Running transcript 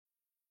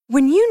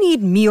When you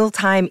need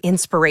mealtime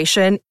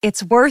inspiration,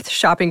 it's worth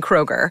shopping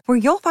Kroger, where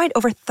you'll find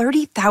over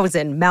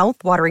 30,000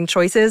 mouth-watering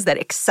choices that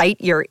excite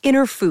your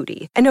inner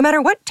foodie. And no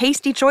matter what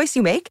tasty choice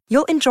you make,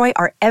 you'll enjoy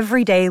our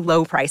everyday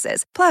low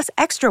prices, plus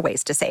extra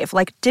ways to save,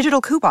 like digital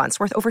coupons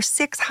worth over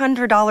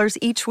 $600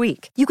 each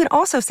week. You can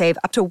also save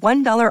up to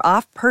 $1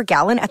 off per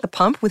gallon at the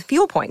pump with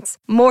fuel points.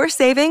 More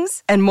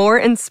savings and more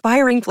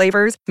inspiring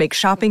flavors make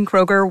shopping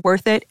Kroger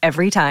worth it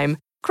every time.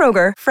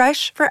 Kroger,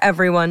 fresh for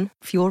everyone.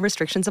 Fuel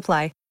restrictions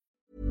apply.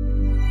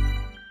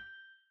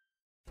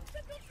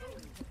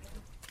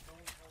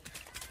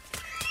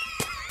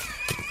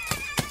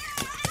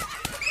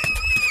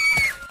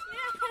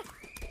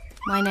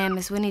 My name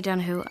is Winnie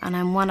Donahue and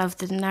I'm one of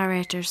the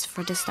narrators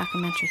for this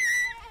documentary.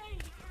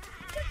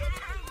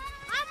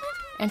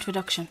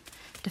 Introduction.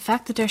 The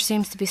fact that there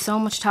seems to be so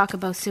much talk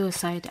about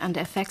suicide and the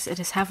effects it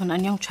is having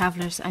on young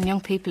travellers and young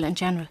people in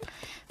general,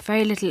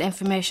 very little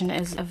information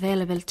is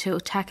available to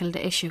tackle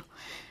the issue.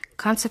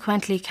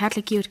 Consequently,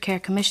 Catholic Youth Care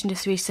commissioned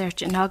this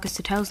research in August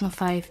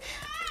 2005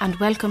 and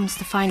welcomes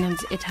the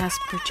findings it has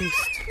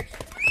produced.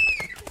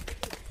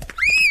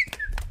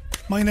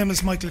 My name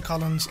is Michael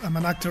Collins. I'm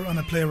an actor and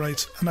a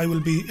playwright, and I will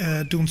be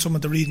doing some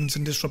of the readings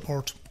in this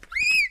report.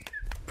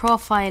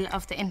 Profile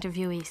of the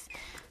interviewees.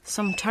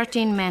 Some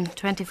 13 men,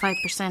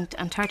 25%,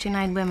 and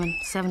 39 women,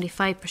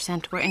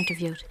 75%, were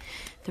interviewed.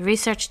 The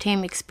research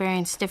team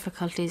experienced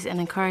difficulties in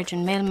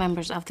encouraging male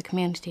members of the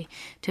community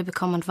to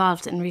become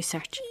involved in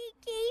research.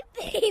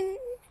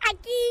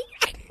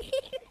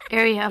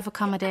 Area of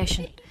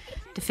accommodation.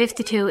 The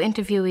 52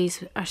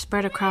 interviewees are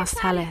spread across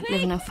Tallaght,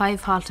 living in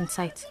 5 halting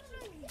sites.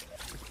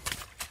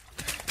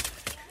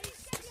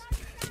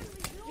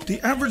 The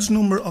average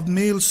number of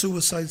male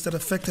suicides that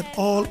affected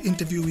all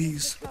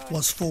interviewees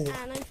was 4.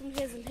 And I'm from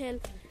Hazel Hill,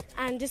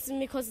 and this is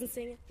my cousin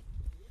singing.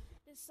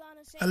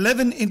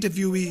 11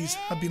 interviewees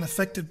have been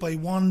affected by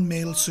 1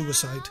 male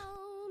suicide.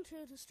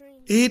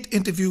 8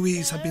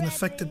 interviewees have been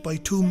affected by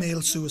 2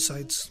 male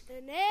suicides.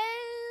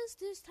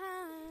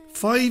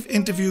 5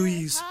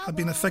 interviewees have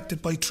been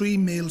affected by 3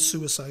 male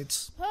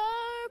suicides.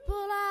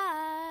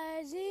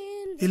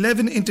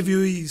 11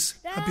 interviewees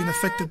have been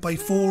affected by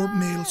 4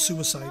 male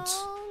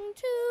suicides.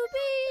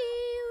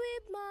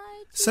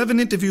 7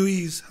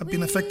 interviewees have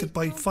been affected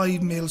by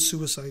 5 male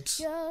suicides.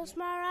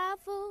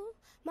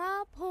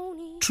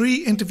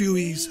 3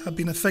 interviewees have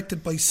been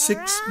affected by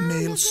 6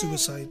 male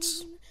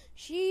suicides.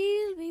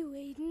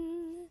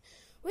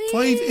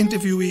 5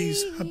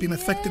 interviewees have been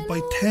affected by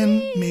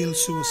 10 male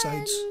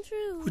suicides,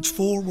 which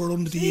 4 were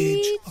under the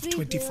age of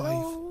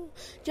 25.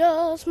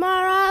 Just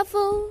my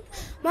rifle,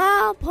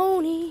 my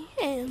pony,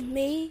 and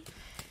me.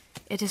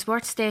 It is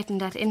worth stating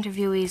that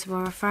interviewees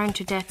were referring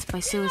to deaths by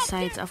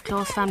suicides of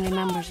close family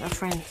members or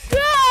friends.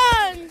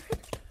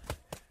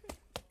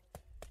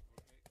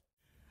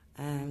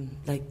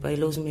 By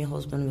losing my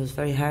husband was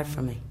very hard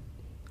for me.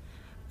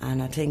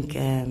 And I think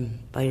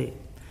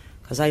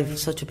because I have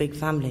such a big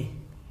family,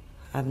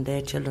 having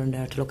their children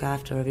there to look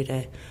after every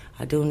day,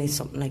 I do need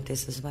something like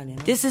this as well. You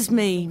know? This is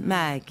me,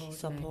 Mag.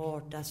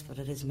 Support, that's what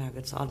it is,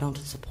 Margaret. It's all down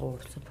to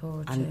support.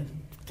 And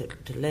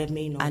to let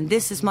me know. And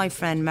this is my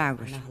friend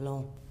Margaret. I'm not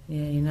alone.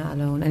 Yeah, you're not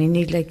alone. And you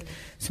need,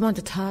 someone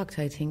to talk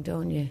to, I think,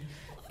 don't you?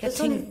 It's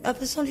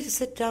only to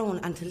sit down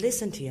and to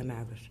listen to you,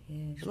 Margaret. Yeah.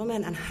 You know what I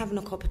mean? And having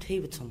a cup of tea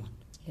with someone.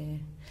 Yeah.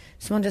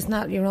 Someone that's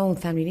not your own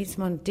family. You need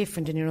someone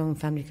different in your own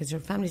family, because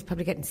your family's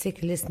probably getting sick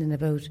of listening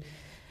about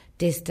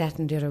this, that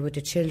and the other with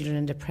the children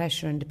and the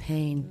pressure and the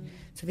pain.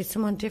 So if it's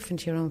someone different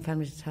to your own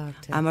family to talk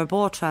to. And we're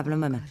both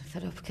travelling women.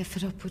 Get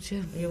fed up, would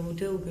you? You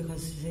do,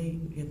 because you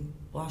see, you're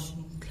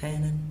washing,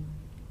 cleaning,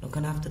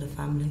 looking after the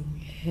family.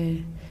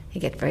 Yeah. You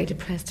get very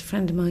depressed. A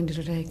friend of mine the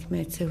other day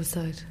committed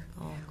suicide.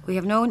 We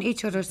have known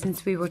each other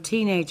since we were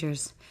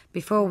teenagers,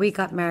 before we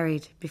got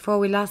married, before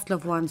we lost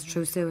loved ones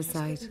through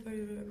suicide. It's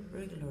very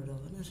regular though,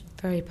 isn't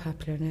it? Very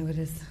popular now it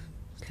is.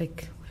 It's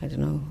like, I don't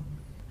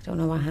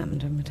know what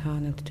happened to Mata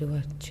now to do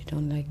what she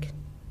done,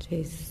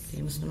 Jesus.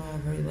 You must know her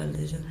very well,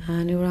 did you?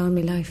 I knew her all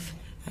my life.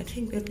 I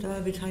think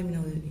every time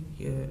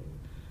you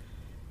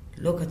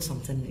look at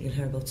something, you'll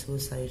hear about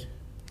suicide.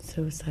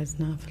 Suicide's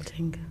an awful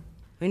thing.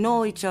 We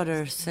know each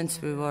other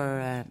since we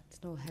were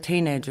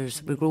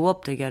teenagers. We grew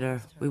up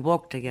together, we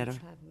worked together,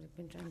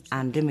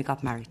 and then we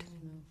got married.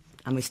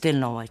 And we still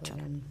know each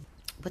other.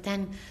 But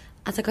then,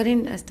 as I got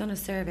in, I done a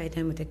survey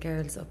then with the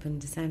girls up in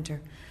the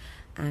centre,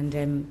 and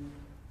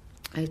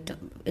I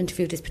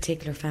interviewed this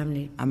particular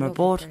family. And we're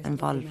both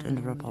involved in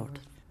the report.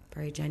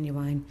 Very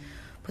genuine.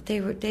 But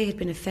they had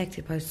been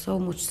affected by so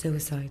much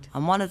suicide.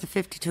 And one of the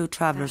 52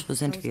 travellers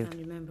was interviewed. I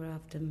was a family member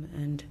of them,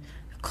 and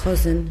a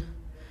cousin,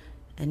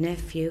 a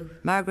nephew.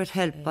 Margaret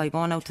helped by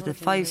going out to the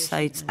 5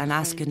 sites and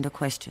asking the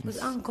questions. It was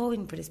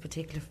ongoing for this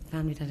particular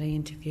family that I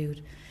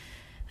interviewed.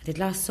 They'd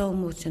lost so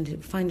much and they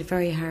find it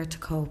very hard to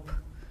cope.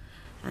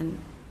 And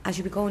as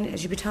you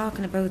be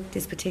talking about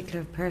this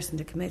particular person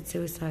that commits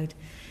suicide,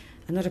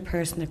 another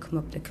person that come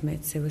up that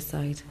commits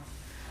suicide,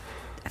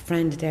 a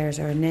friend of theirs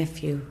or a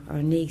nephew or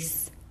a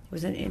niece. It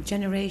was a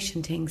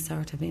generation thing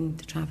sort of in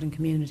the travelling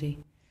community.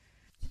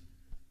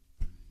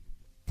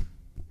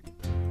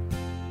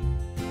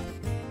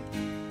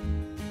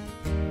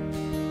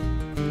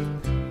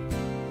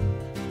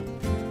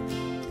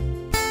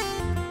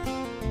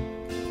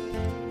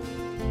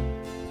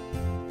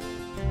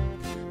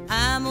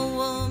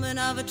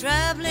 of a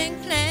traveling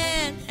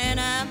clan, and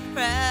I'm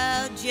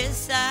proud,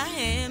 yes I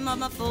am, of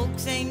my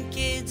folks and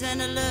kids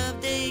and the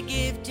love they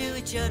give to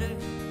each other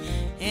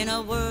in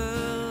a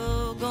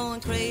world going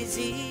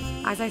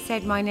crazy. As I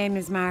said, my name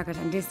is Margaret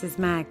and this is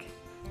Mag,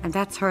 and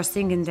that's her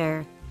singing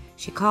there.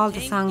 She called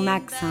the song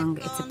Mag's Song.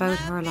 It's about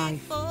her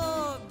life.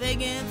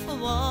 Begging for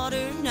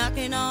water,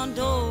 knocking on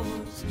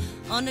doors,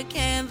 on the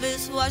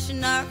canvas,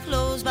 washing our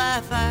clothes by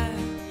fire,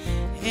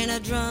 in a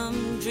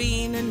drum,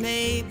 dreaming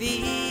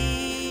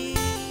maybe.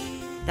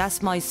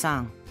 That's my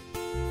song.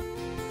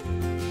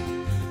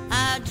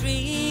 I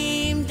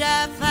dreamed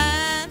I'd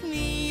find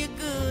me a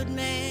good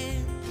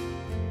man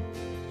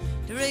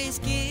to raise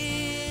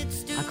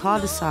kids. I call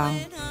the song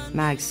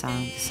Mag's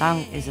Song. The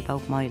song is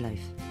about my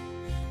life.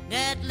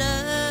 That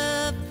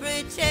love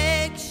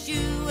protects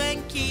you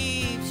and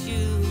keeps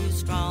you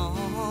strong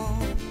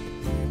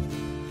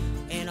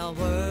in a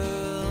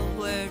world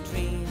where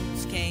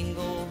dreams can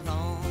go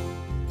wrong.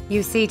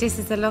 You see, this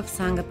is a love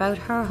song about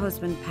her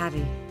husband,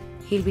 Paddy.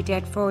 He'll be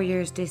dead 4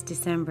 years this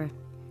December.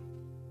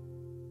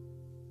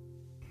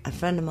 A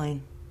friend of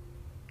mine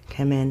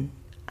came in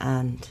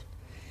and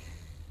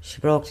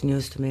she broke the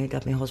news to me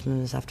that my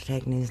husband was after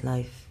taking his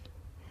life.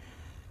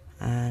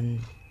 And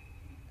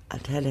I'll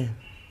tell you,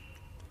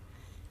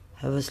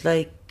 it was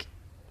like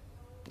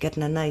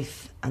getting a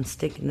knife and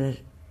sticking it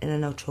in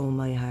and out through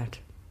my heart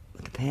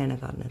with the pain I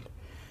got in it.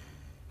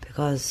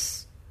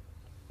 Because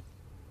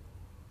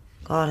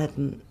God had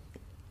him,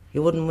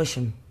 you wouldn't wish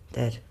him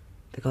dead,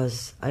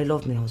 because I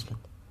loved my husband.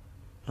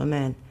 You know what I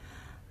mean?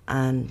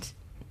 And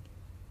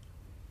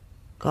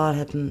God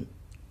had him,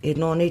 he had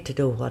no need to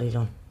do what he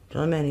done. Do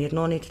you know what I mean? He had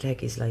no need to take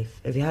his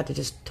life. If he had to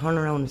just turn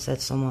around and say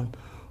to someone,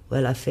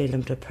 well, I feel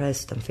him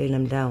depressed, I'm feeling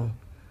him down,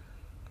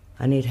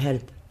 I need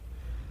help.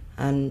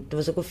 And there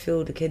was a good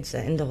few of the kids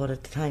in the hut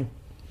at the time.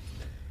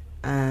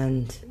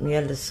 And my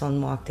eldest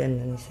son walked in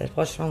and he said,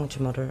 what's wrong with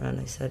your mother? And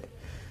I said,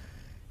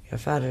 your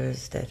father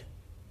is dead.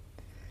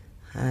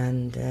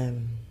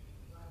 And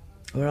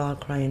we're all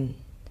crying.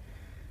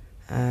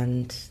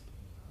 And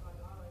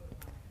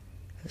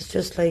it was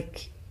just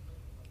like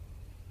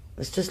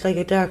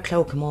a dark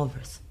cloud came over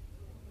us.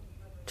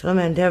 Do you know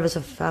what I mean? There was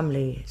a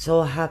family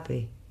so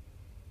happy,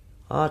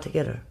 all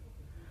together.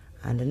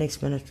 And the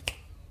next minute,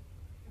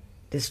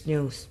 this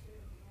news.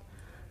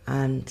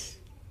 And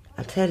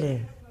I tell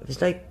you, it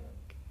was like,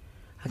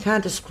 I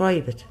can't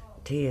describe it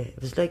to you.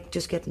 It was like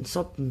just getting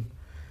something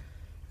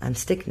and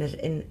sticking it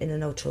in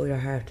and out through your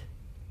heart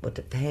with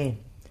the pain.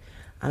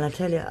 And I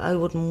tell you, I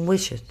wouldn't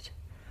wish it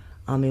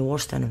on my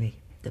worst enemy,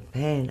 the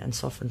pain and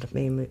suffering that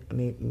me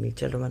and my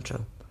children went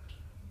through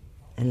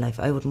in life.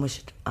 I wouldn't wish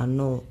it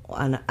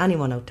on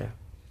anyone out there.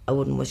 I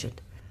wouldn't wish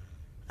it.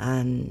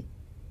 And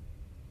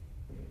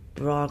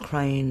they were all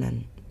crying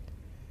and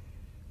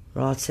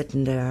we're all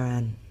sitting there,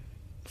 and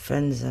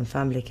friends and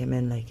family came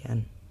in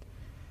and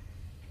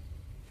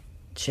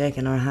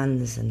shaking our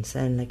hands and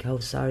saying how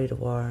sorry they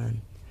were.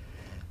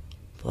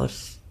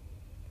 But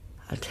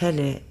I'll tell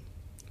you,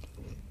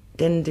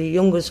 then the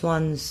youngest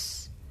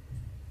ones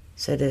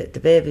said the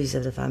babies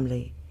of the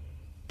family,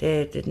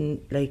 they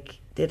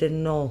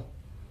didn't know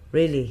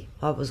really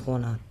what was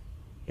going on,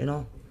 you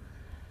know.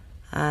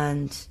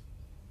 And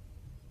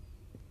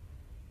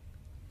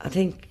I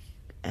think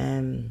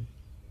the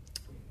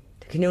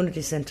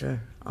community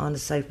centre on the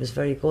site was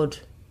very good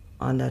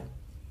on that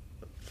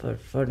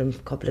for them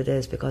couple of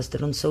days, because they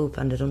done soup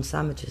and they done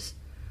sandwiches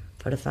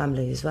for the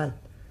family as well.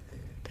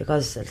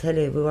 Because I'll tell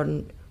you, we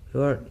were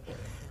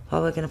how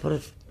am I going to put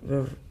it,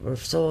 we're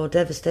so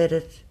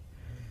devastated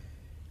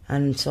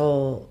and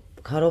so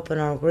caught up in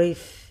our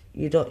grief.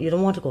 You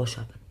don't want to go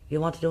shopping. You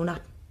want to do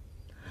nothing,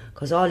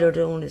 because all you're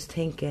doing is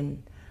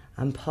thinking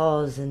and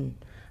pausing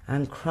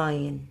and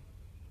crying,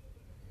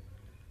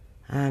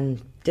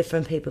 and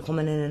different people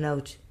coming in and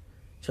out.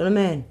 Do you know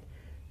what I mean?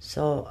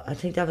 So I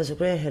think that was a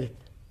great help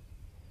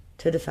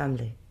to the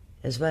family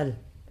as well.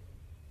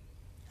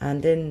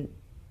 And then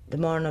the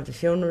morning of the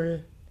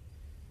funeral,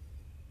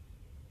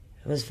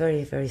 it was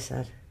very, very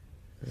sad.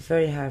 It was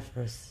very hard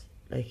for us,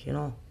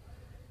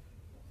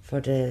 for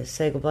to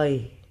say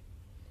goodbye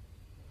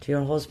to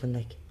your husband,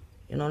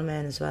 you know what I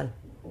mean, as well.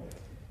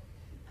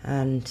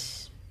 And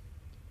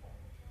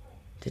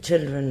the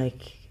children,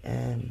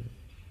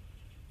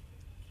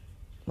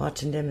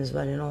 watching them as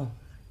well, you know.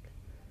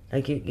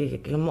 You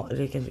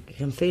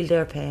can feel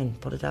their pain,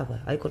 put it that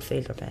way. I could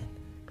feel their pain,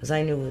 because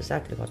I knew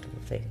exactly what they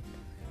were feeling.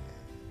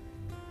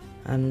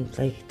 And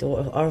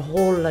our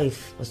whole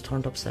life was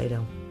turned upside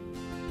down.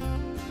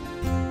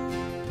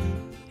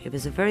 He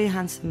was a very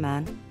handsome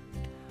man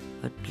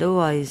with blue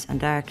eyes and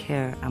dark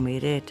hair, and we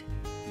had 8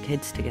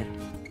 kids together.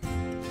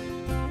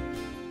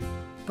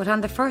 But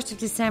on the 1st of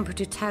December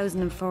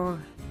 2004,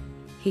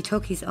 he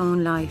took his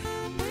own life.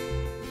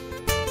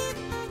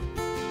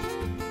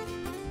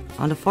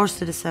 On the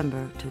 1st of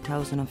December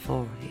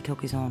 2004, he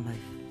took his own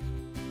life.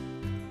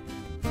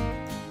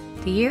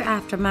 The year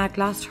after Mag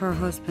lost her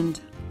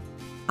husband,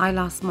 I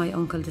lost my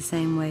uncle the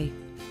same way.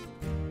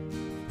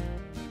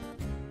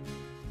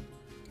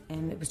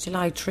 It was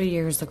July 3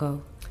 years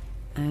ago.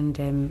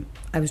 and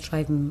I was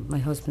driving my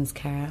husband's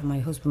car, and my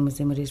husband was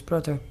in with his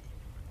brother,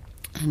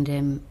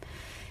 and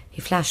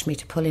he flashed me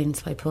to pull in,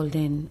 so I pulled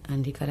in,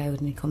 and he got out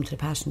and he come to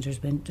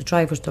the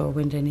driver's door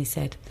window, and he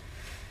said,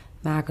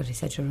 "Margaret," he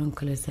said, "your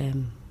uncle is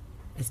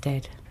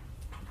dead."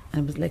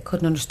 And I was like,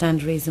 couldn't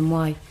understand the reason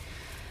why.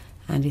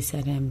 And he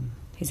said,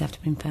 he's after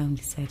been found,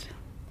 he said,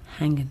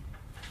 hanging.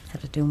 He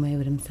had to do away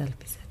with himself,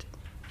 he said.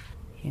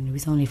 And he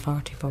was only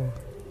 44.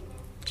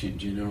 Do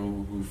you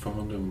know who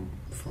found him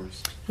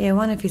first? Yeah,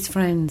 one of his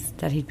friends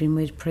that he'd been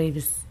with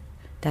previous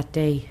that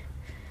day,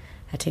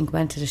 I think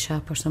went to the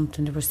shop or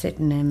something. They were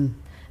sitting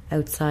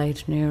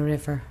outside near a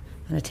river,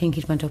 and I think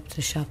he'd went up to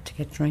the shop to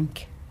get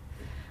drink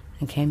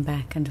and came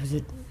back, and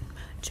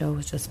Joe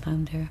was just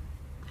found there,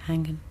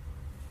 hanging.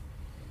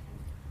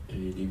 Did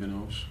he leave a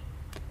note?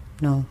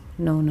 No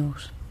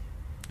note,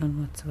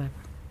 none whatsoever.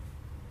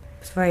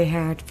 It was very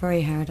hard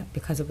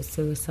because it was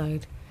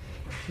suicide.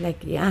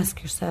 Like, you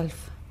ask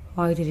yourself,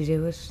 why did he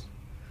do it?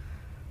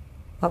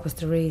 What was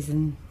the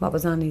reason? What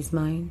was on his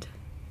mind?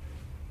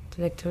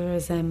 Like, there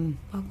is,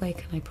 what way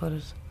can I put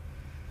it?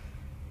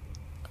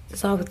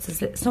 There's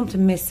always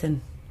something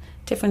missing.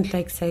 Different,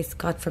 like, say,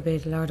 God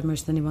forbid, Lord of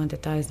mercy, anyone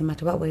that dies, no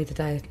matter what way they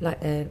die.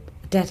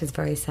 Death is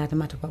very sad, no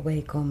matter what way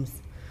it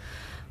comes.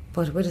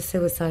 But with a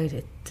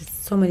suicide, there's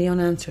so many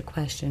unanswered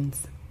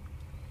questions.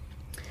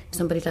 If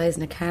somebody dies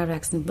in a car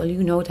accident, well,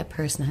 you know that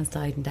person has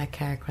died in that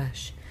car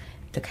crash.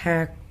 The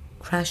car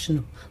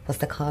crashing was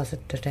the cause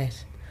of their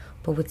death.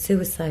 But with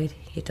suicide,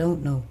 you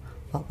don't know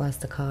what was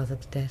the cause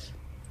of the death.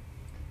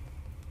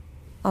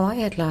 Oh,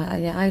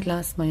 I'd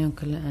lost my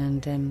uncle,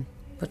 and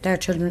but their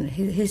children,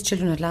 his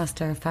children had lost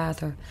their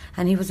father,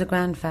 and he was a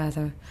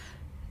grandfather.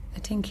 I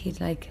think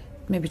he'd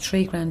maybe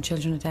 3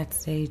 grandchildren at that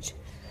stage.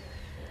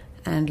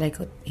 And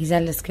his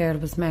eldest girl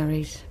was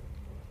married.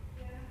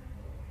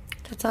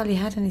 That's all he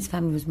had in his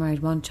family, was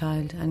married, 1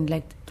 child. And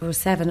there were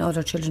 7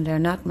 other children there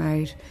not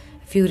married.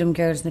 A few of them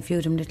girls and a few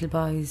of them little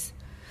boys.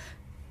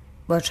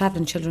 Where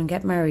travelling children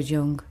get married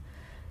young,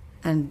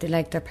 and they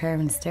like their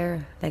parents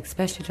there,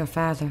 especially their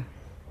father.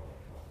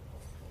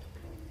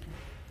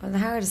 Well, the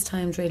hardest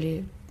times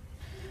really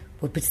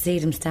would be to see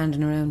them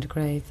standing around the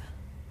grave,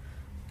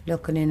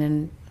 looking in,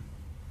 and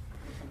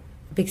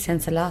a big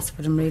sense of loss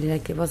for them, really.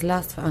 It was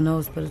lost on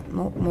us, but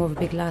more of a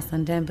big loss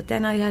on them. But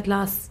then I had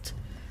lost,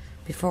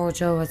 before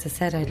Joe, as I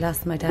said, I'd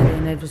lost my daddy,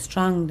 and I was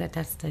strong at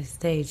that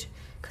stage,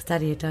 because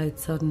Daddy had died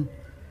sudden.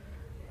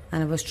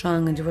 And I was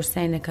strong, and they were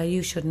saying,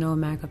 you should know,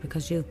 Margaret,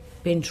 because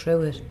you've been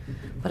through it.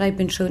 But I've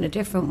been through it in a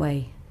different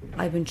way.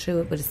 I've been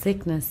through it with a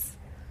sickness,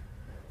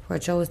 where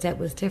Joe's death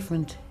was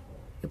different.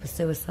 It was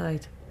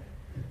suicide.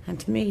 And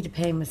to me, the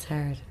pain was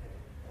hard.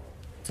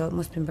 So it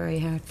must have been very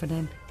hard for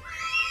them.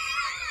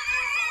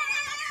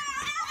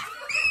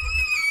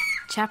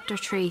 Chapter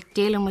 3,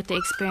 Dealing with the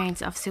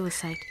Experience of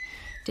Suicide.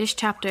 This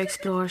chapter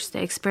explores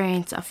the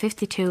experience of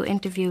 52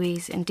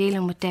 interviewees in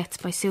dealing with deaths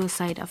by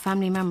suicide of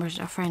family members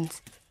or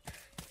friends.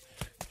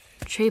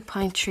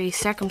 3.3,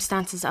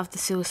 Circumstances of the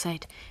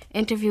suicide.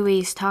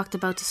 Interviewees talked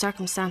about the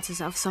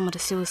circumstances of some of the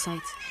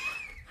suicides.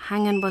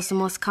 Hanging was the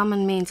most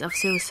common means of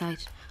suicide.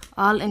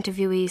 All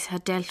interviewees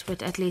had dealt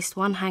with at least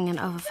one hanging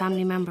of a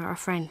family member or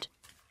friend.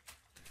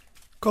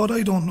 God,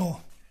 I don't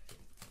know.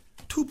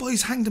 2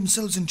 boys hanged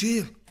themselves in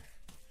jail.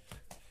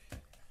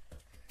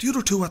 The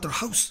other 2 at their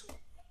house.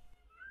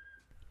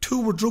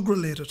 2 were drug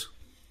related.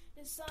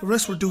 The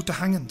rest were due to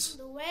hangings.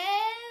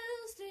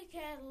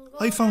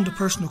 I found the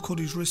person who cut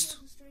his wrist.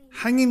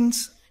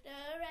 Hangings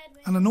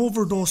and an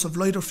overdose of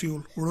lighter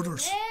fuel were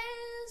others.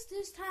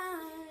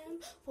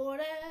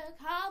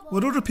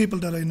 With other people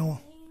that I know,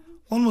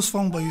 one was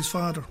found by his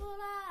father,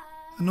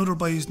 another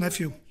by his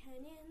nephew,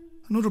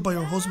 another by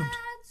her husband.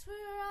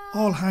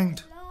 All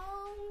hanged.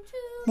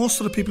 Most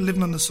of the people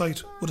living on the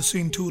site would have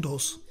seen 2 of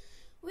those.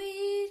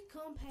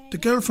 The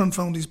girlfriend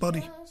found his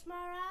body.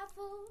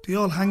 They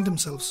all hanged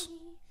themselves.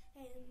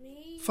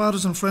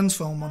 Fathers and friends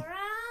found one.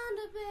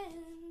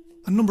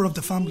 A number of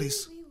the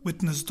families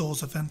witnessed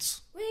those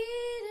events.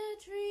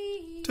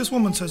 This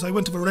woman says, I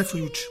went to a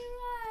refuge.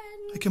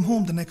 I came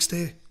home the next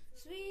day.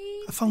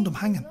 I found them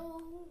hanging.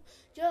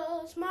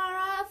 Just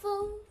my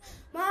rifle,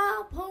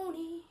 my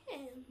pony,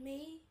 and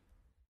me.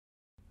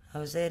 I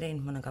was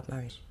 18 when I got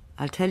married.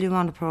 I'll tell you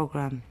on the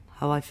programme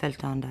how I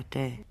felt on that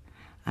day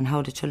and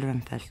how the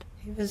children felt.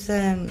 He was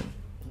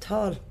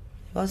tall. He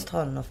was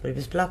tall enough, but he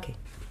was blocky.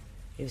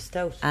 He was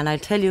stout. And I'll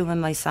tell you in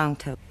my song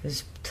too. He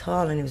was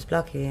tall and he was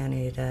blocky, and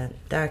he had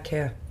dark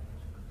hair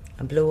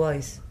and blue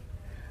eyes,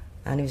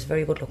 and he was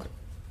very good looking.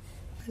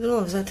 I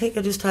don't know, I think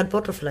I just had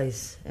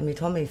butterflies in my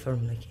tummy for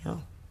him, I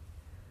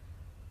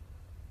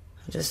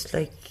just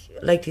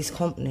liked his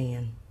company,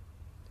 and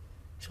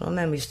you know what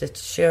I mean? We used to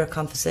share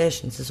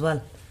conversations as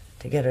well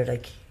together, you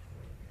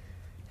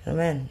know what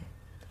I mean?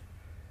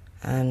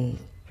 And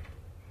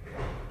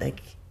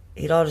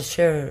he'd always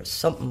share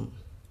something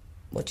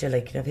with you,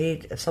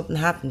 if something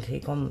happened,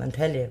 he'd come and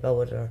tell you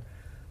about it, or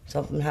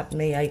something happened to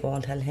me, I go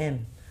and tell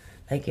him,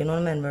 you know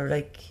what I mean?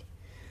 We're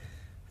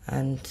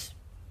and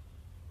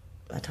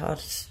I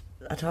thought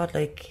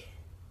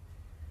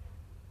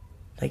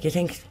Like, you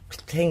think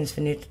things,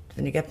 when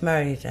you get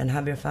married and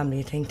have your family,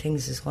 you think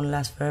things is going to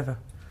last forever.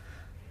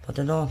 But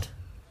they don't.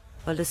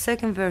 Well, the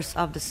second verse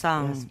of the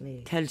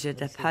song tells you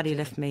that Paddy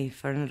left me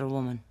for another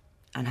woman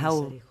and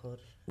how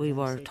we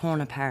were torn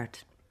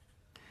apart.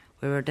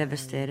 We were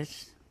devastated.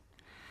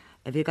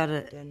 If you got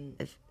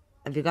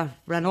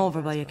ran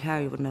over by a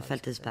car, you wouldn't have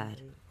felt as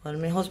bad. Well,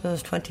 my husband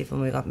was 20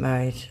 when we got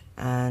married,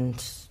 and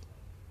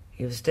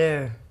he was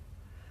there,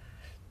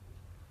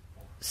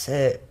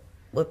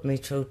 with me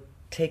through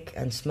thick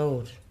and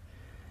smooth.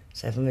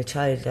 Say, when my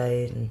child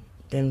died, and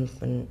then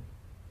when,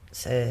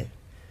 say,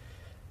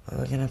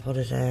 how can I put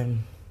it,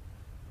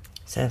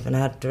 say, when I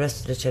had the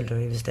rest of the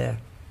children, he was there.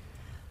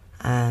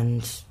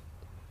 And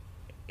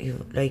he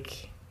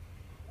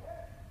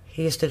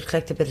used to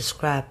collect a bit of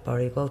scrap, or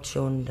he'd go out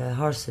showing the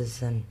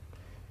horses, and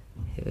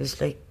he was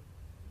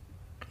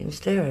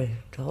there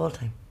the whole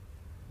time.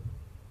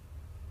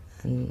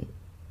 And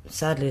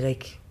sadly,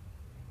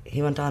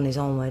 he went on his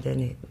own way,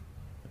 didn't he?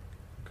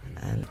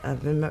 And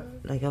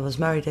I was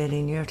married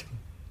 18 years to him,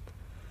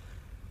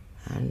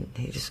 and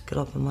he just got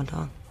up and went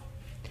on.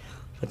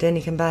 But then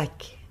he came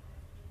back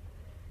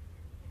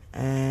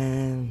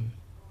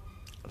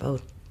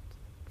about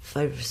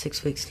 5 or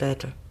 6 weeks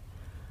later,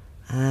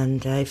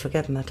 and I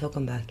forget him, I took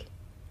him back.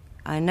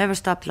 I never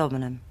stopped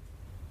loving him.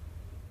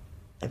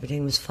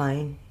 Everything was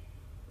fine.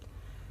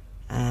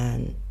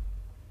 And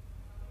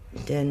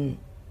then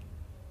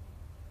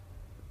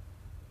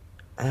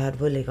I had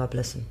Willie, God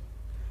bless him.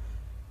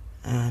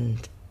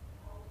 And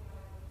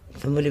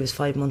when Willie was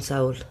 5 months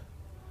old,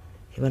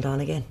 he went on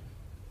again.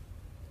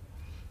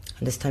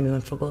 And this time he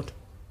went for good.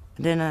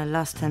 And then I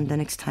lost him the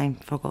next time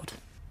for good.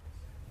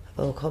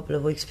 About a couple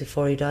of weeks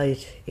before he died,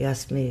 he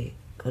asked me,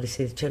 could he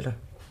see the children?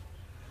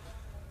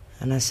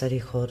 And I said he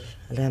could.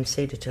 I let him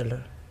see the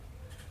children.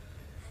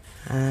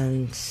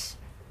 And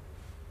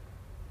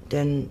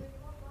then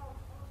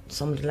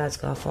some of the lads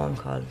got a phone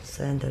call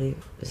saying that he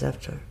was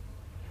after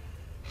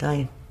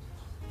dying.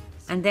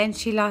 And then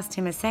she lost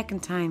him a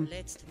second time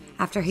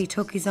after he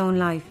took his own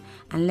life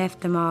and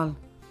left them all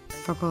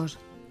for good.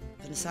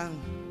 The song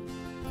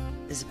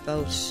is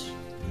about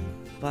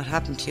what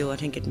happened to you. I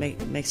think it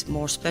makes it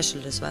more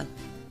special as well.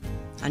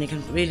 And you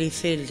can really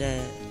feel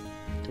the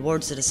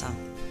words of the song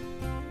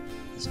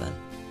as well.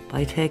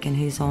 By taking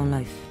his own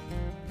life.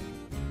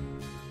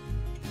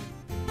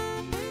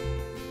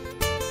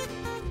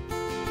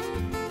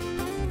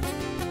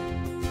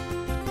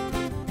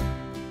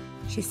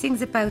 She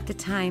sings about the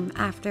time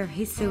after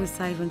his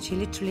suicide when she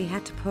literally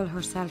had to pull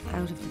herself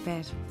out of the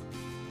bed.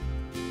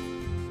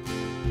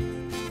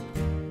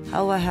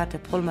 How I had to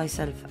pull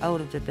myself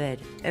out of the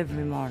bed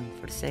every morning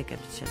for the sake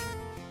of the children.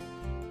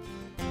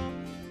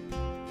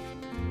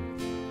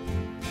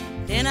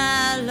 Then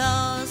I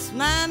lost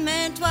my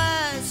man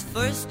twice,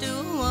 first to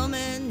a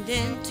woman,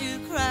 then to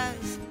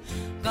Christ.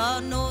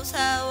 God knows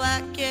how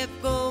I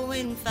kept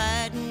going,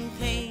 fighting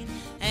pain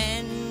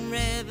and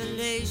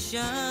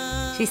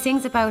revelation. She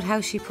sings about how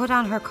she put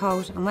on her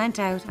coat and went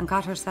out and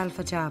got herself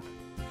a job.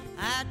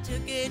 I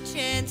took a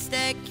chance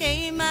that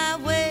came my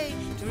way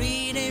to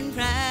read and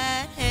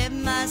write, have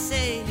my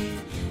say.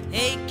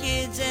 8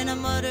 kids and a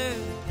mother,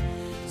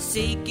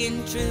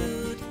 seeking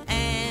truth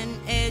and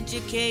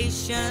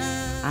education.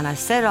 And I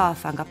set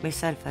off and got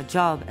myself a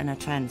job in a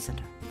training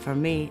centre for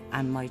me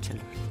and my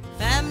children.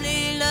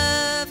 Family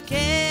love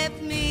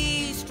kept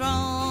me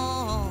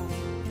strong.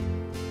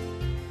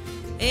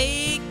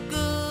 8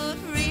 good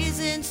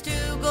reasons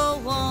to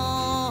go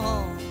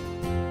on.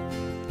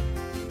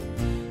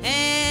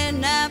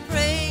 And I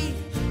pray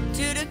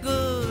to the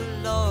good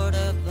Lord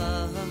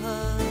above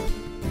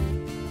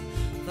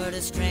for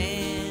the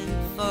strength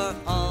for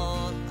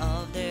all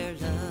of their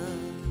love.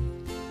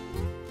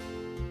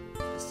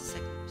 That's the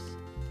second verse.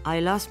 I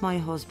lost my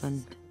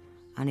husband,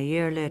 and a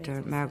year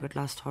later Margaret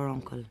lost her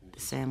uncle the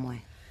same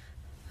way.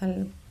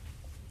 Well,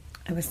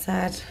 I was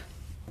sad,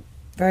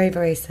 very,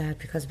 very sad,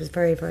 because it was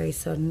very, very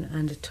sudden,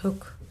 and it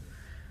took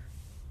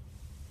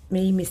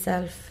me,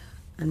 myself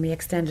and my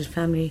extended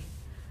family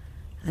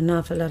an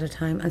awful lot of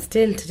time, and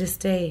still to this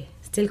day,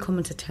 still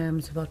coming to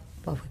terms with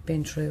what we've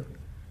been through.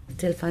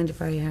 Still find it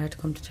very hard to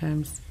come to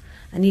terms.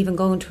 And even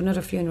going to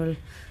another funeral,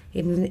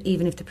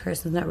 even if the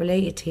person's not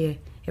related to you,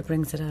 it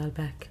brings it all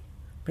back.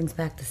 Brings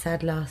back the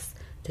sad loss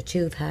that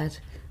you've had.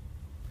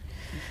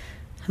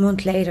 A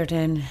month later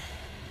then,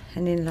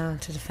 an in-law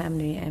to the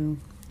family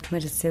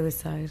committed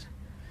suicide,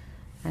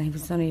 and he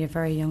was only a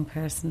very young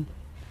person.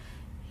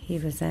 He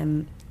was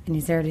in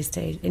his early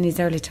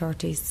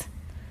 30s,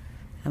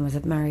 and was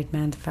a married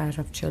man, the father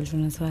of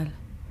children as well.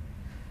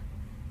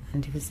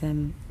 And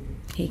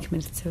he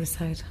committed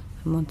suicide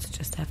a month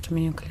just after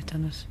my uncle had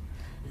done it,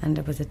 and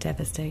it was a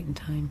devastating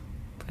time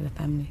for the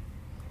family.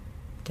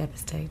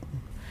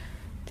 Devastating.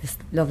 This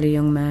lovely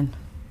young man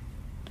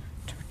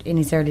in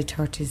his early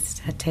 30s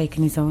had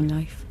taken his own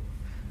life,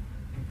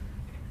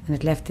 and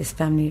it left this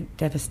family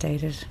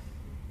devastated.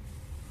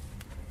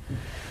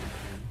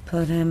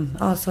 But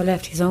also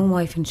left his own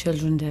wife and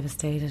children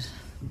devastated.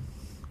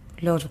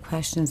 Loads of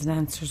questions and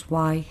answers.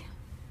 Why?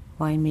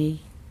 Why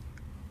me?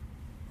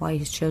 why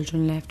his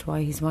children left,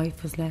 why his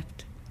wife was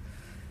left.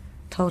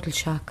 Total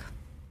shock.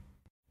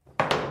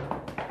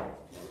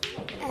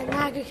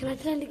 Margaret, can I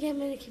tell you to get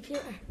me the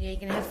computer? Yeah, you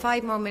can have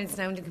 5 more minutes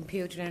now on the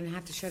computer and I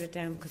have to shut it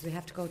down because we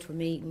have to go to a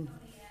meeting.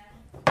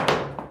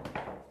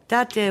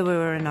 That day we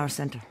were in our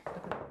centre.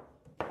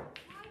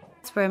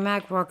 That's where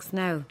Mag works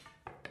now.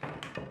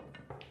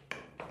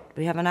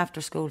 We have an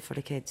after school for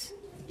the kids.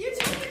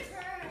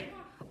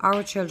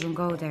 Our children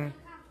go there.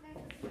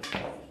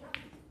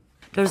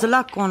 There's a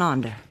lot going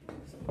on there.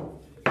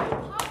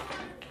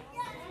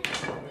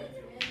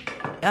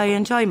 I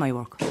enjoy my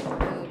work.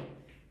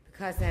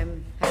 Because I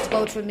have to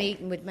go to a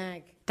meeting with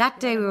Mag. That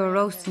day we were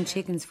roasting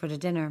chickens for the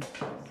dinner.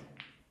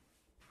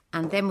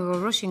 And then we were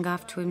rushing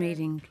off to a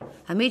meeting.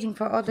 A meeting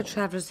for other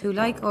travellers who,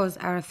 like us,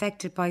 are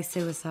affected by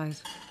suicide.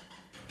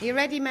 Are you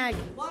ready, Mag?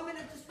 1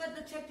 minute to spread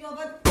the check,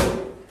 oven.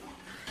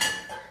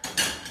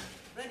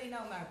 Ready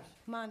now, Margaret.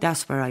 Come on.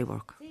 That's where I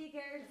work. See you,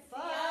 girls.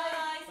 Bye.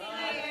 See you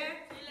later.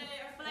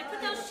 But I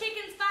put those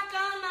chickens back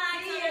on,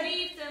 Mag,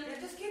 underneath them. Yeah,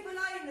 just keep an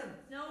eye on them.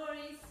 No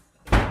worries.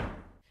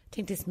 I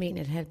think this meeting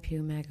would help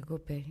you, Mag, a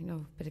good bit. You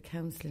know, a bit of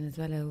counselling as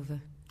well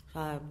over.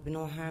 Be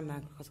no harm,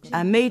 Margaret.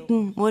 A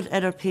meeting with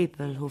other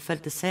people who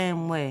felt the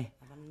same way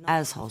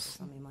as us.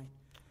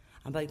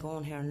 And by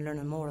going here and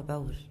learning more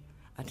about it,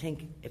 I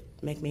think it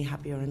make me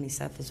happier in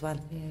myself as well.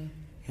 Yeah.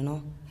 You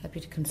know?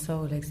 Happy to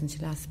console, like, since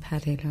you lost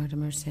Paddy, Lord of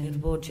mercy. It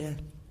would, yeah.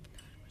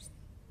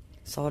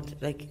 So,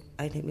 like,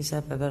 I think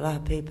myself, if a lot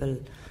of people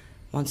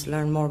want to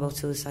learn more about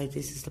suicide,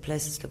 this is the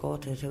places to go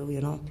to, too,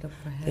 you know? Look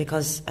for help.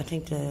 Because I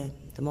think the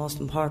most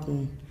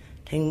important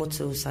thing with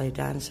suicide,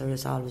 the answer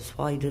is always,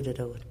 why do they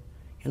do it?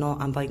 You know,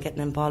 and by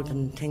getting involved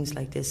in things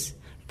like this,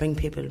 bring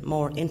people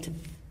more into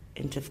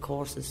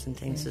courses and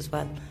things as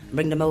well.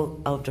 Bring them out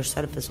of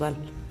themselves as well.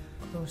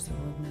 Of course they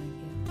would, Mag,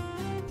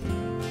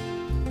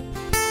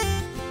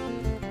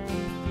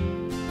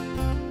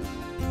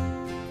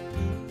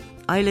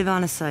 I live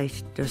on a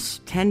site. There's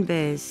 10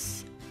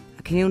 bays,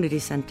 a community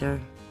centre,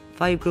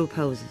 5 group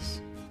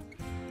houses.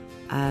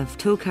 I have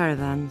 2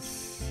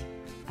 caravans,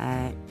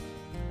 a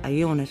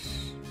unit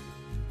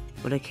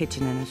with a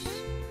kitchen in it,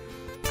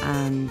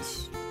 and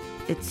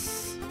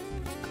it's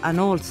an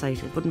old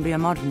site. It wouldn't be a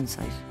modern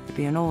site. It'd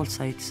be an old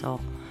site. So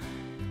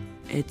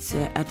it's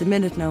at the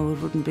minute now it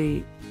wouldn't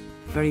be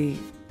very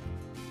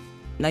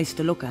nice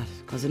to look at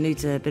because it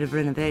needs a bit of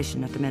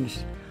renovation at the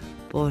minute.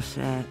 But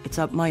it's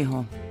up my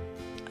home,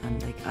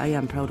 and like I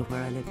am proud of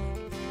where I live.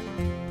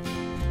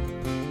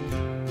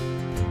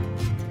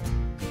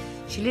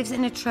 She lives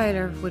in a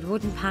trailer with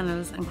wooden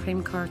panels and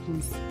cream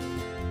curtains.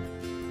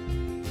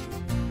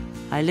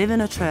 I live in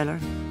a trailer.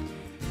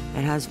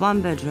 It has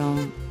 1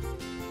 bedroom.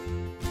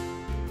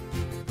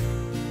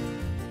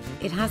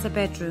 It has a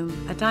bedroom,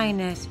 a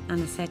dinette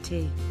and a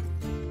settee.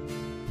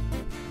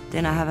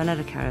 Then I have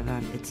another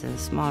caravan. It's a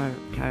smaller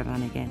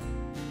caravan again.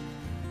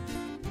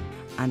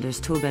 And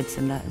there's 2 beds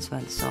in that as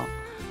well. So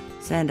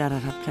saying that,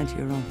 I'd have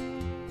plenty of room.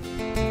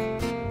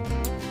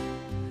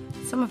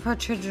 Some of her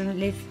children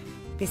live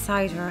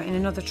beside her in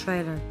another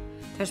trailer.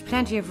 There's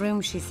plenty of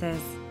room, she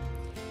says.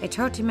 A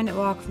 30-minute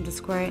walk from the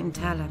square in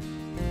Tala.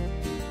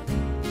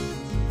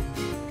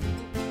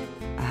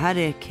 I had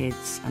 8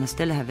 kids, and I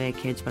still have 8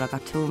 kids, but I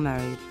got 2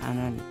 married, and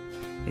then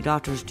my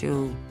daughter's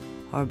due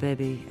her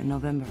baby in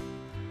November,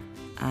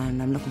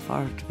 and I'm looking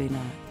forward to being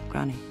a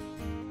granny.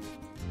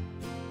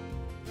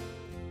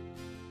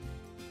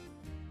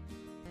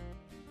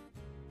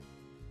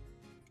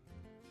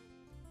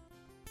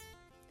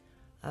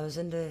 I was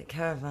in the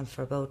caravan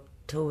for about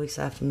 2 weeks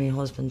after my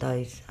husband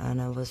died, and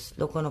I was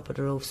looking up at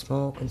the roof,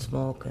 smoking.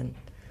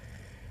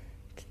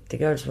 The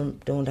girls were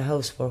doing the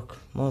housework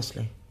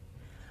mostly.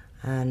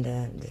 And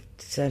they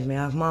said to me,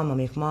 "Oh,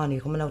 Mummy, come on, you're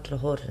coming out to the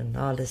hut and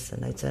all this."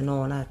 And I'd say,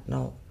 "No, not,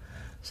 no."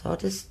 So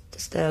this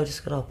day I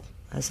just got up.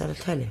 I said, "I'll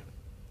tell you,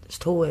 there's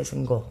 2 ways I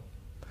can go.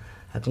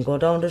 I can go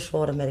down this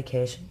road of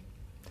medication,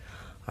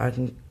 or I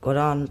can go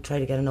down and try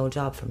to get an old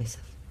job for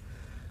myself."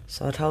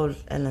 So I told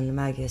Ellen and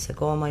Maggie, I said,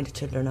 "Go and mind the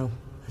children now."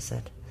 I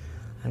said,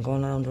 "I'm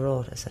going down the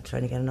road," I said,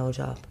 "trying to get an old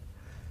job."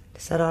 They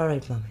said, "All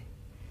right, Mummy."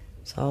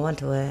 So I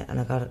went away and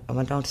I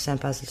went down to St.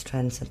 Basil's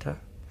Training Centre,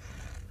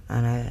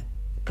 and I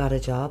got a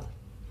job.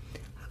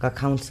 I got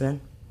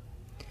counselling.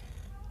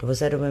 There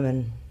was other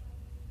women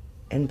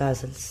in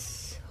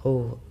Basil's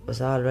who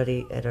was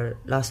already either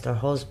lost their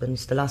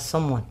husbands, they lost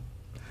someone.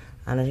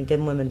 And I think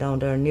them women down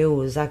there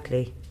knew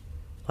exactly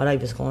what I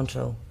was going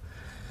through.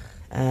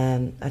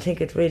 I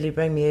think it really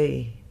bring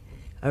me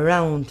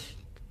around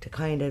to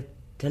kind of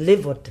to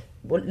live with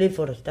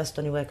it. That's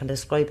the only way I can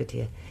describe it to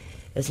you.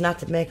 It's not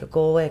to make it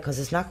go away, because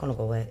it's not going to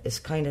go away. It's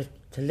kind of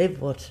to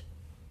live with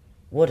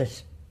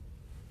it.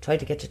 Try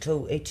to get you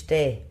through each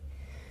day.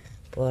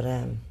 But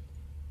I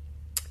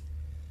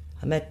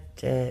met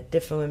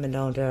different women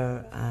down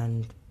there,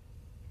 and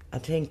I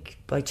think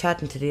by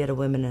chatting to the other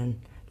women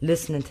and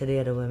listening to the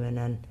other women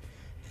and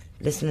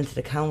listening to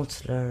the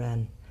counsellor,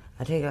 and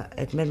I think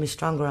it made me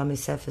stronger on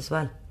myself as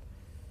well.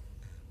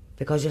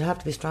 Because you'll have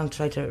to be strong to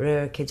try to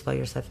rear kids by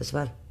yourself as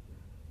well,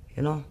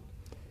 you know.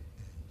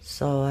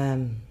 So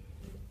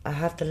I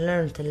have to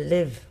learn to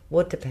live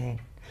with the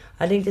pain.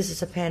 I think this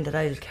is a pain that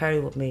I'll carry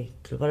with me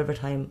till whatever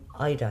time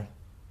I die.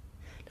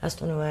 That's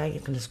the only way I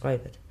can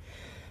describe it.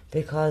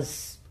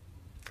 Because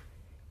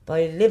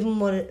by living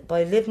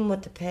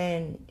with the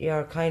pain,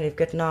 you're kind of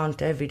getting on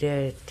to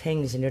everyday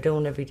things, and you're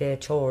doing everyday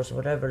chores or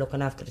whatever,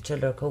 looking after the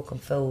children, cooking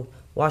food,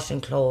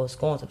 washing clothes,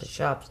 going to the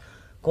shops,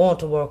 going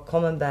to work,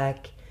 coming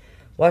back,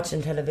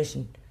 watching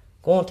television,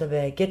 going to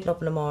bed, getting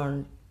up in the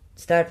morning,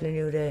 starting a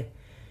new day.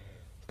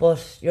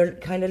 But you're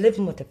kind of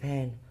living with the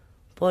pain.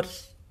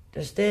 But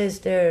there's days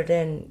there,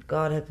 then,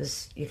 God help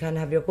us, you can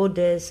have your good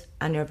days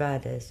and your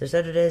bad days. There's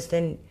other days,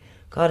 then,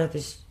 God help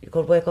us, you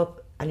could wake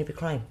up and you'd be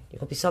crying. You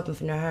could be sobbing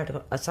from your heart.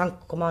 A song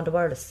could come on the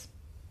wireless.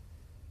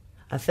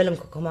 A film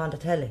could come on the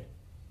telly.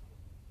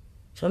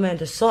 So, I mean,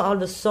 there's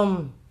always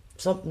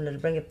something that'll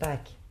bring it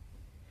back.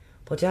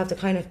 But you have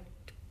to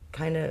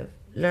kind of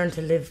learn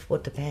to live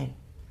with the pain.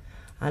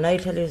 And I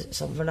tell you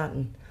something for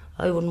nothing,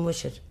 I wouldn't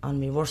wish it on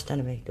my worst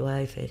enemy, the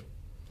way I feel.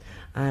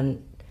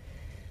 And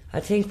I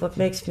think what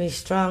makes me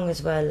strong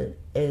as well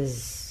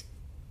is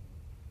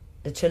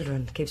the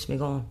children, keeps me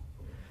going.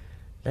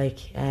 Like,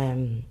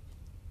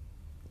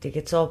 they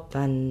get up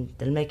and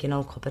they'll make a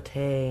cup of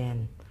tea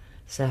and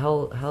say,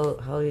 how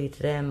are you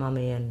today,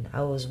 Mommy, and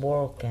how was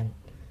work, and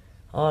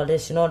all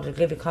this, they'll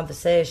give you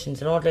conversations,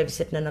 they'll be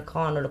sitting in a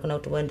corner looking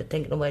out the window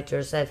thinking away to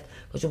yourself,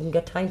 because you wouldn't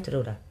get time to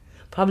do that.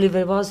 Probably if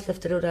I was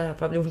left to do that, I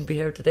probably wouldn't be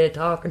here today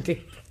talking to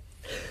you.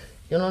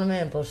 You know what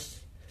I mean? But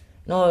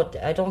no,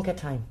 I don't get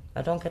time.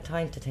 I don't get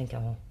time to think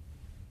at home,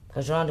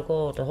 because you're on the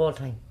go the whole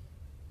time.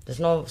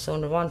 There's no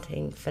soon one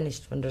thing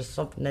finished when there's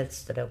something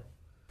else to do.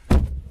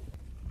 I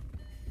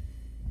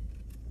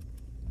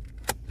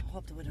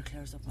hope the weather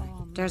clears up.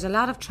 There's a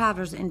lot of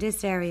travellers in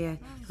this area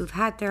who've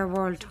had their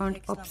world turned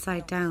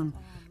upside down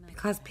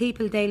because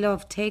people they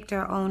love take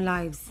their own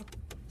lives.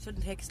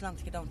 Shouldn't take us long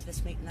to get down to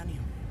this meeting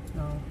anyhow.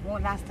 No,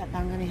 won't last that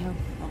long anyhow.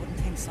 I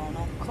wouldn't think so,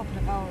 no. A couple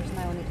of hours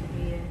now and it'll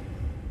be...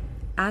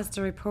 As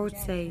the report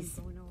says,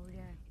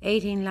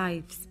 18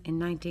 lives in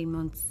 19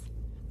 months.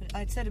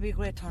 I'd say it'd be a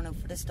great turnout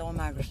for this though,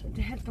 Margaret.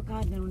 The help of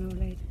God now,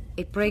 lad.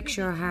 It breaks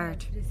your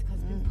heart. Because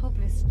it's been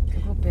published a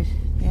good bit.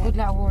 Yeah. Good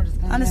lot of word has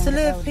gone and it's to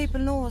let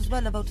people know as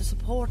well about the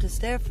support that's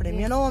there for them.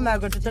 Yes,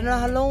 Margaret, that they're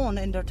not alone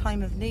in their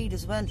time of need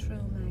as well. True,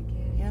 Mag,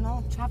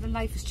 yeah. Travel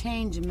life is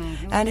changing, Mag.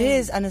 And it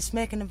is, and it's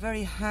making it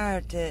very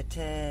hard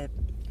to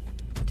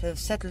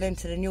settle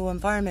into the new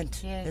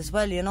environment as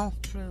well,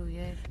 True,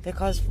 yeah.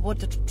 Because with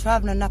the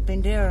travelling not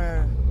being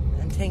there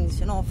and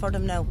things, for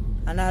them now,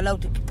 and they're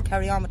allowed to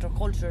carry on with their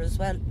culture as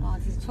well. Oh,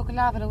 they took a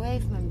lot of it away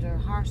from them, their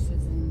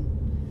horses, and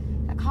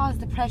that caused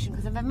depression,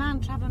 because if a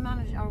man, travel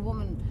manager, or a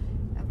woman,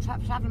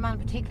 travel man in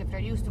particular, if they're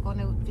used to going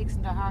out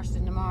fixing their horses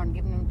in the morning,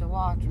 giving them the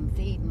water and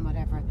feeding,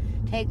 whatever,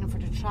 taking them for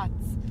the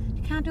trots,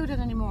 you can't do that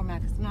anymore,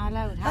 Mag, it's not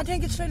allowed. I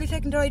think it's really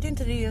taking their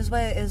identity as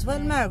well,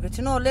 Margaret,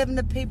 letting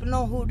the people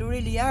know who they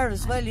really are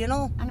as well,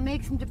 And it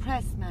makes them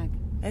depressed, Mag.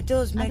 It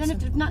does make them... And then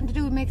if there's nothing to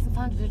do, it makes them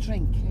fond of the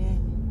drink. Yeah.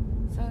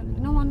 So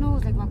no one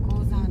knows, what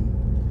goes on.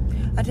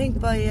 I think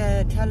by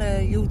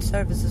tele-youth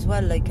service as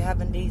well,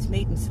 having these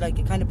meetings,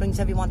 it kind of brings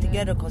everyone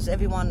together, because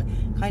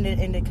everyone kind of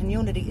in the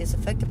community is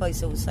affected by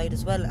suicide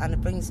as well, and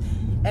it brings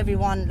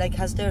everyone,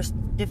 has their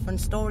different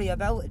story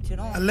about it,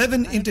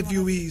 11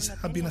 interviewees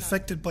have been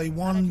affected by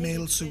one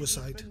male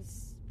suicide.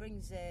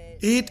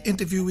 8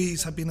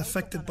 interviewees have been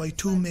affected by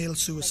 2 male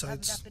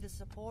suicides.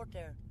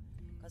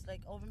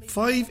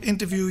 5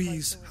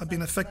 interviewees have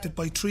been affected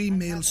by 3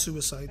 male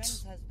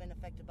suicides.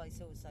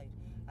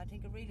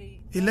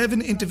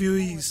 11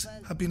 interviewees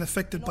have been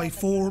affected by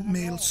 4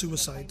 male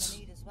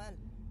suicides.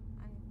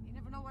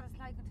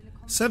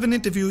 7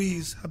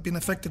 interviewees have been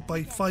affected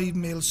by 5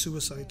 male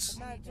suicides.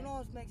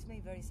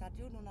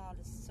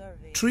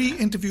 3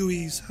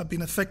 interviewees have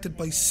been affected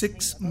by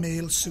 6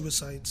 male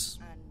suicides.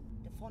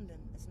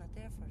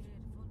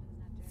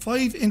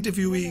 5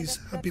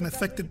 interviewees have been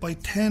affected by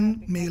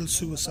 10 male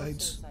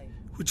suicides,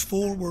 which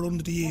 4 were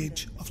under the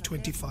age of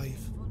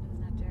 25.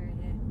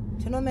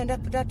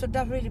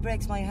 That really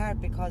breaks my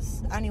heart,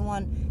 because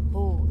anyone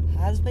who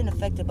has been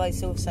affected by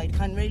suicide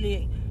can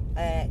really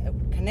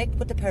connect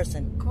with the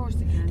person. Of course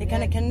they can. They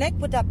kind of connect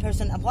with that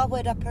person and what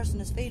way that person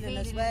is feeling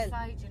as well.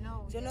 Inside,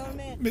 Do you know what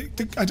I mean?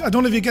 I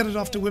don't know if you get it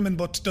off the women,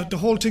 but the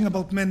whole thing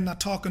about men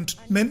not talking,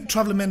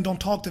 traveller men don't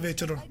talk to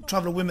each other,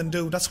 traveller women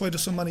do. That's why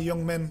there's so many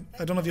young men.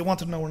 I don't know if you want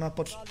to know or not,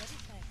 but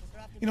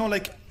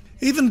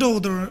even though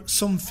there are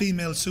some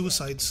female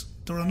suicides,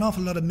 there are an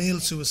awful lot of male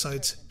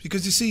suicides,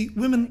 because you see,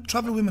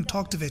 traveller women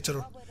talk to each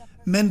other,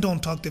 men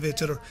don't talk to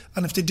each other,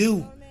 and if they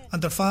do,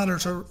 and their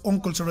fathers or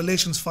uncles or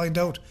relations find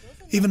out,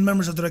 even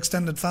members of their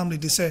extended family,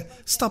 they say,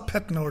 stop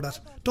petting her that,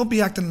 don't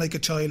be acting like a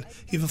child,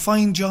 you have a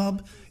fine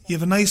job, you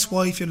have a nice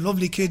wife, you have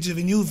lovely kids, you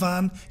have a new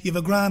van, you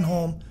have a grand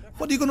home,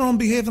 what are you going around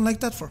behaving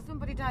like that for? If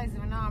somebody dies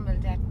of a normal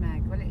death,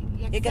 Meg, well,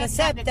 you can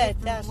accept that,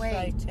 that's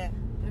right, yeah.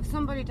 But if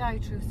somebody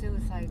died through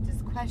suicide,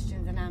 there's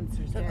questions and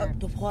answers there.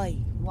 The why.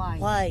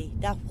 Why?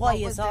 That why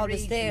is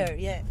always there,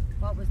 yeah.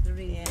 What was the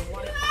reason?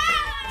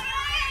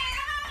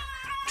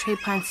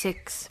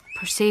 3.6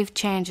 perceived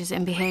changes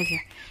in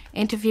behaviour.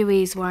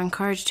 Interviewees were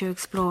encouraged to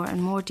explore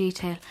in more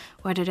detail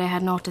whether they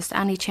had noticed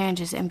any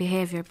changes in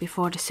behaviour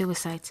before the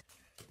suicides.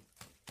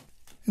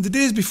 In the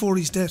days before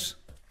his death,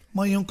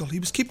 my uncle, he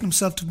was keeping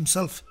himself to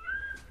himself,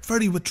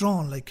 very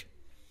withdrawn like.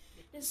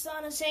 The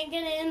sun is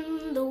sinking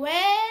in the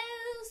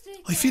west.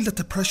 I feel that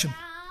depression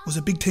was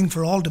a big thing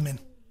for all the men.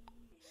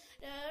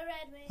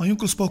 My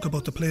uncle spoke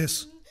about the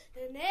place,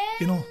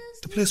 you know,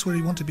 the place where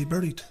he wanted to be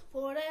buried.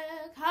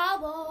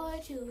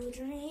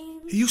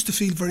 He used to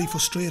feel very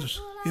frustrated,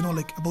 you know,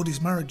 like about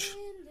his marriage.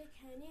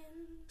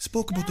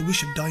 Spoke about the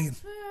wish of dying.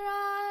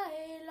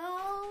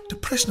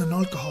 Depression and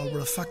alcohol were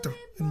a factor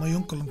in my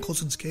uncle and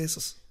cousin's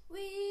cases.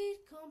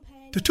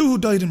 The two who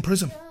died in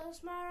prison,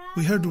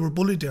 we heard they were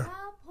bullied there.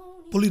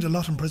 Bullied a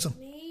lot in prison.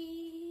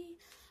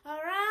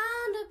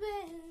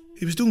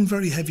 He was doing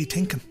very heavy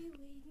thinking.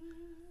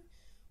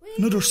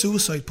 Another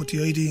suicide put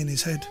the idea in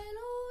his head.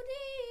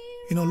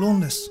 You know,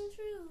 loneliness.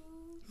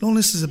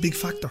 Loneliness is a big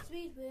factor.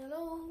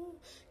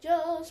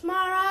 Just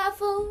my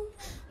rifle,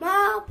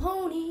 my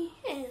pony,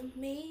 and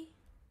me.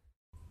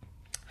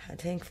 I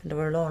think when they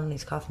were alone and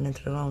he's coughing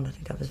into the ground, I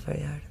think that was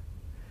very hard.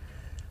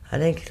 I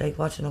think like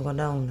watching him go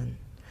down,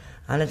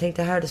 and I think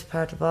the hardest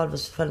part of all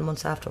was 12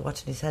 months after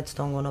watching his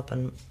headstone going up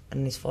and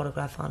his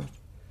photograph on it.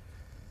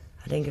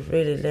 I think it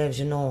really leaves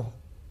you know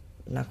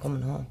not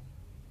coming home.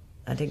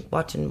 I think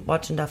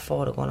watching that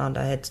photo going on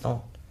that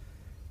headstone,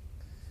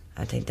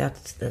 I think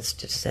that's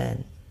just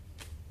saying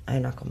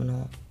I'm not coming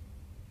home.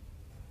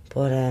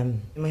 But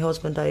my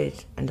husband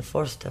died in the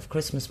first of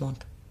Christmas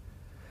month,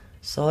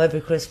 so every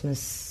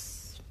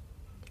Christmas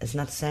is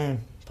not the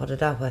same, put it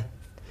that way.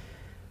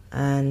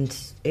 And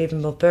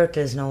even with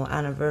birthdays now,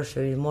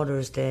 anniversary,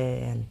 Mother's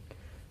Day and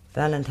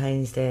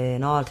Valentine's Day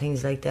and all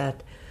things like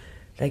that,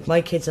 like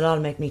my kids will all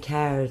make me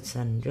cards,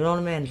 and you know what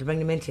I mean, they'll bring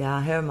them into you,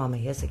 here mommy,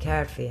 here's a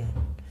card for you. You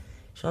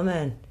know what I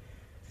mean?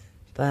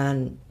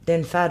 And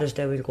then Father's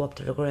Day we'll go up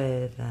to the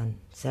grave, and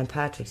St.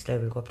 Patrick's Day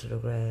we'll go up to the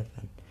grave,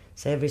 and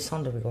so every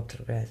Sunday we go up to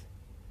the grave,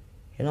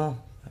 you know.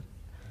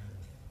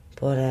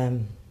 But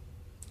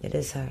it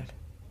is hard.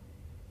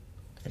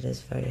 It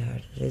is very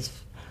hard. It is.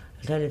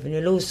 I tell you, when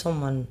you lose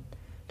someone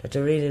that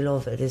you really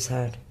love, it is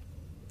hard.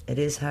 It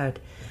is hard,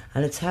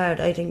 and it's hard.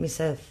 I think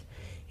myself,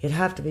 you'd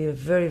have to be a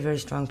very, very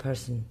strong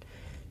person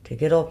to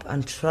get up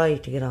and try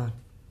to get on.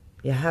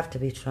 You have to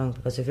be strong,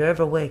 because if you're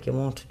ever awake, you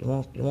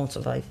won't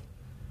survive.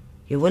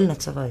 You will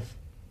not survive,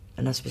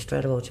 and that's be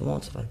straight about. You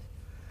won't survive.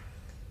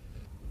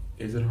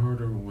 Is it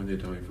harder when they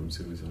die from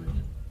suicide?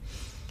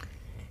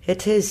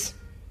 It is.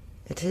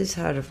 It is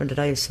harder when they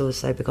die of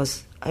suicide,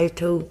 because I have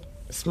two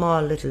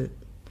small little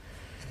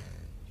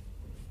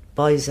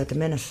boys at the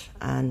minute,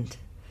 and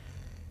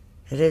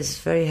it is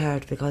very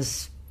hard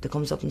because they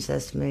comes up and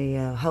says to me,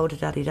 how did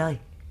Daddy die?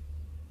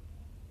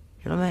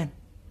 You know what I mean?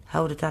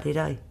 How did Daddy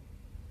die?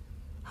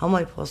 How am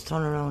I supposed to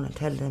turn around and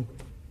tell them?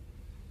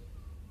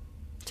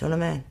 Do you know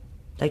what I mean?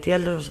 Like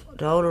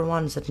the older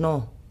ones that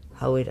know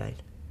how he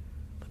died,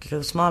 but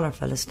the smaller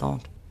fellas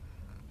don't. Do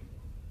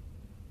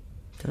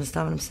you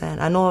understand what I'm saying?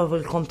 I know it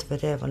will come to a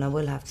day when I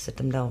will have to sit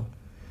them down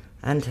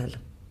and tell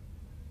them.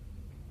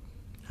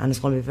 And it's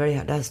going to be very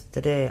hard. That's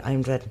the day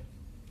I'm dreading.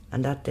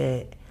 And that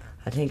day,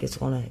 I think it's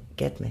going to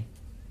get me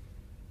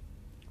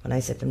when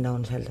I sit them down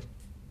and tell them.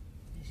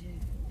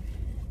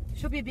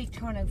 Should be a big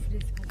turnout for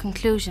this.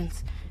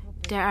 Conclusions.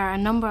 There are a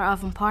number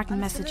of important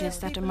messages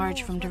that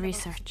emerge from the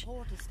research.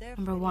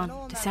 Number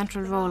 1, the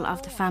central role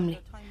of the family.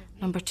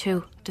 Number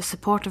 2, the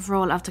supportive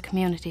role of the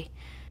community.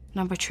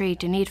 Number 3,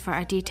 the need for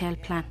a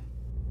detailed plan.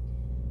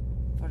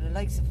 For the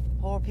likes of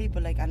poor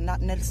people, like, and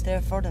nothing else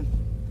there for them.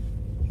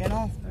 You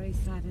know? It's very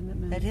sad, isn't it,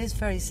 man? It is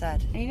very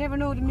sad. And you never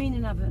know the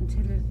meaning of it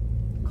until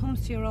it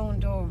comes to your own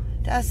door.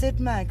 That's it,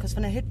 man, because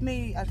when it hit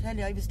me, I'll tell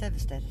you, I was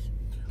devastated.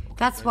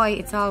 That's why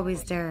it's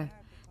always there.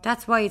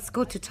 That's why it's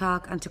good to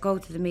talk and to go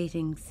to the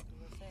meetings.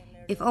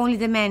 If only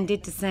the men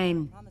did the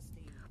same.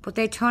 But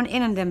they turn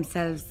in on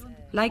themselves,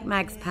 like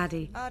Mag's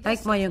Paddy,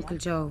 like my Uncle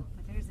Joe.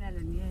 There's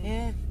Ellen,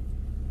 yeah.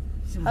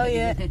 Oh,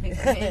 yeah.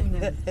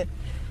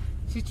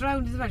 She's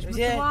drowned as well. She must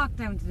have walked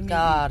down to the meeting.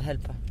 God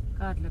help her.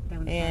 God look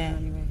down at her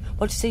anyway.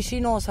 But you see, she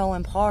knows how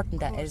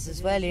important that is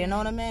as well, you know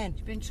what I mean?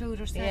 She's been through it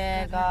herself.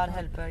 Yeah, God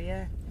help her,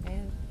 yeah.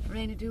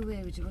 Raina, do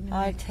away with you, wouldn't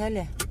I tell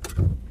you.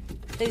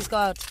 Please,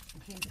 God.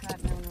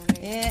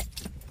 Yeah.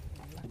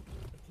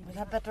 We'll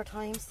have better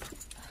times.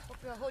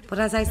 But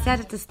as I said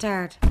at the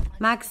start,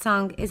 Mag's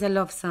song is a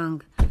love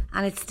song,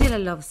 and it's still a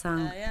love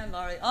song. I am,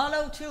 Laurie. All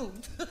out too.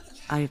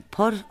 I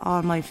put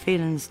all my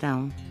feelings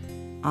down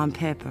on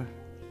paper,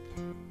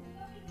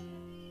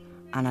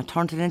 and I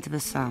turned it into a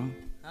song.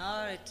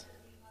 All right.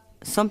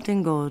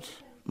 Something good,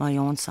 my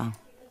own song.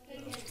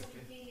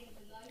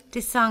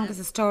 This song is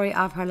a story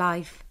of her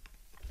life.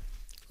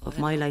 Of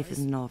my life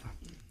isn't over.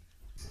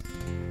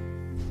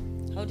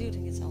 How do you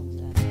think it sounds,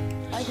 Dad?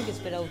 I think it's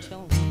a bit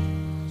out-tuned.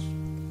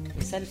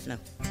 Myself now.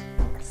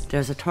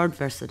 There's a third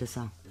verse of the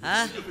song.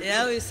 Huh?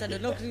 Yeah, we said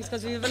it. Look, it's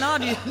because we have an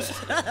audience.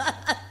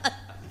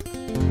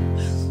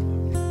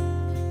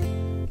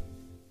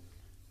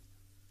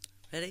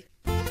 Ready?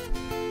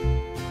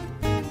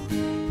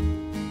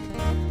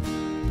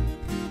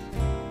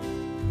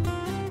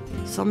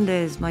 Some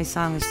days my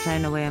song is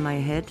playing away in my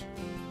head,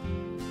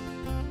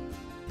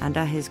 and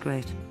that is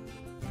great.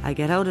 I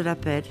get out of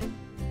that bed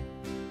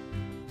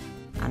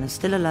and I'm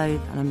still alive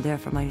and I'm there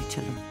for my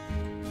children.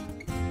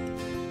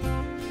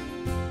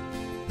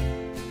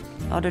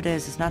 Other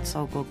days it's not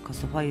so good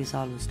because the why is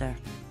always there.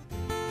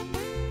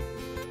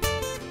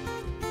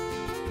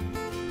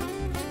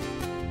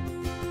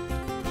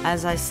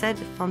 As I said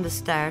from the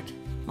start,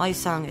 my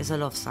song is a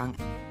love song.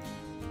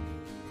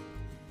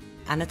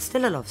 And it's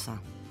still a love song.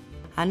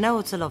 And now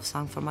it's a love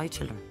song for my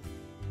children.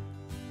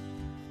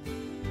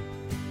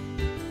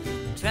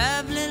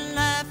 Traveling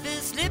life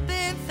is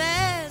slipping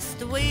fast.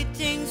 The way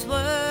things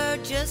were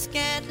just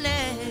can't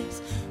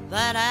last.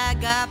 But I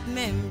got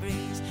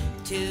memories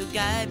to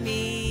guide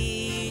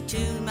me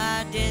to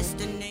my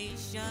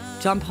destination.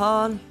 John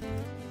Paul,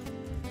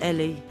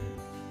 Ellie,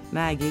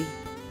 Maggie,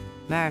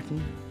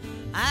 Martin.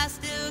 I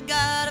still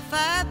gotta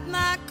fight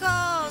my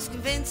cause,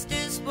 convince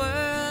this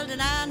world that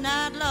I'm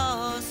not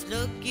lost.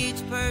 Look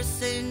each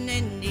person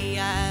in the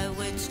eye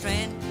with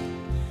strength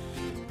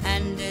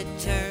and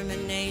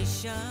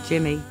determination.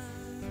 Jimmy,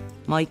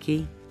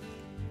 Mikey,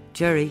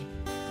 Jerry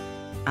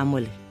and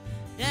Willie.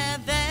 The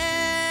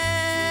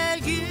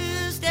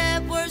values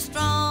that were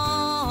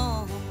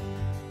strong,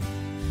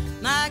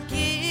 my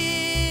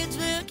kids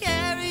will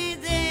carry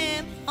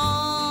them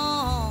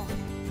on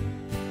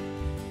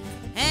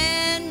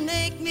and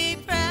make me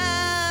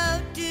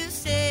proud to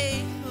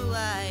say who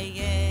I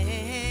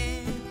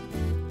am.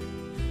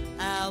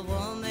 A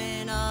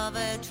woman of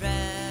a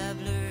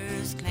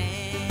traveler's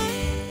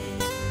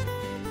clan.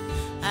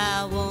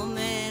 A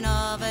woman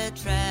of a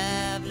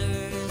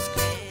traveler's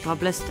clan. God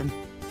bless them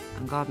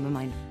and God be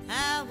mine.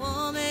 A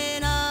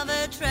woman of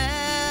a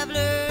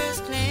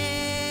traveler's clan.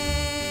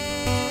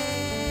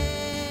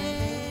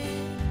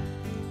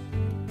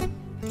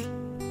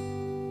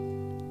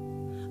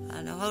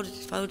 I know what do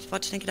you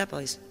think of that,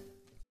 boys?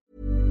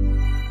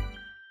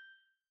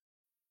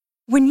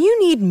 When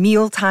you need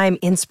mealtime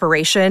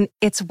inspiration,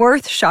 it's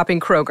worth shopping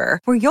Kroger,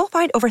 where you'll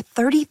find over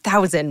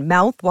 30,000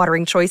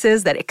 mouth-watering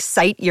choices that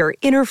excite your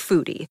inner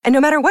foodie. And no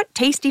matter what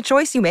tasty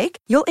choice you make,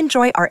 you'll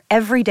enjoy our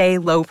everyday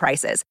low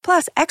prices,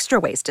 plus extra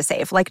ways to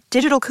save, like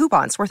digital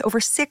coupons worth over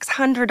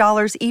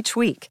 $600 each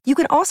week. You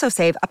can also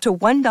save up to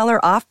 $1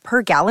 off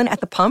per gallon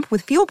at the pump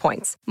with fuel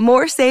points.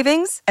 More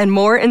savings and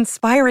more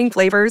inspiring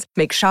flavors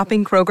make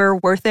shopping Kroger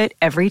worth it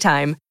every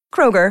time.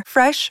 Kroger,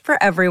 fresh for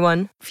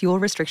everyone. Fuel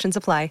restrictions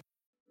apply.